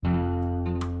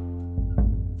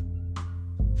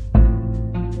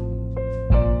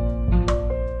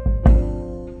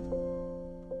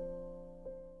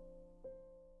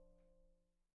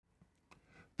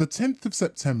The 10th of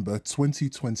September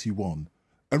 2021,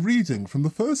 a reading from the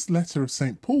first letter of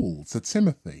St. Paul to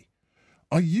Timothy.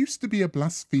 I used to be a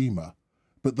blasphemer,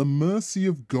 but the mercy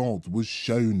of God was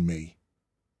shown me.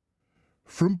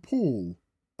 From Paul,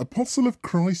 apostle of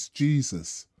Christ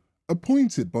Jesus,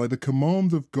 appointed by the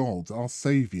command of God our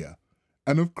Saviour,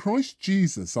 and of Christ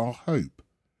Jesus our hope,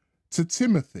 to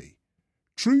Timothy,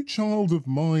 true child of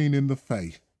mine in the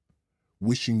faith,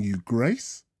 wishing you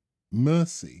grace,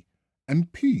 mercy,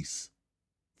 and peace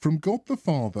from God the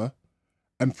Father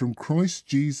and from Christ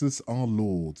Jesus our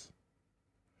Lord.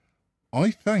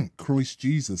 I thank Christ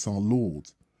Jesus our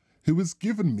Lord, who has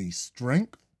given me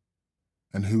strength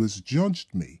and who has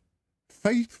judged me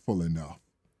faithful enough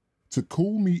to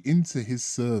call me into his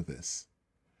service,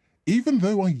 even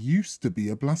though I used to be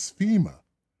a blasphemer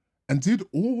and did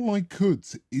all I could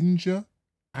to injure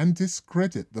and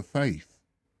discredit the faith.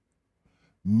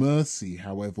 Mercy,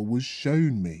 however, was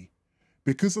shown me,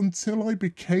 because until I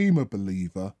became a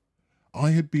believer,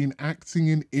 I had been acting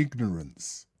in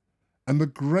ignorance, and the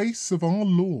grace of our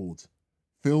Lord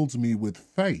filled me with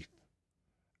faith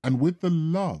and with the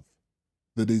love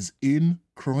that is in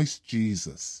Christ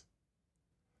Jesus.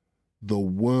 The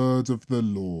word of the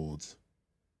Lord.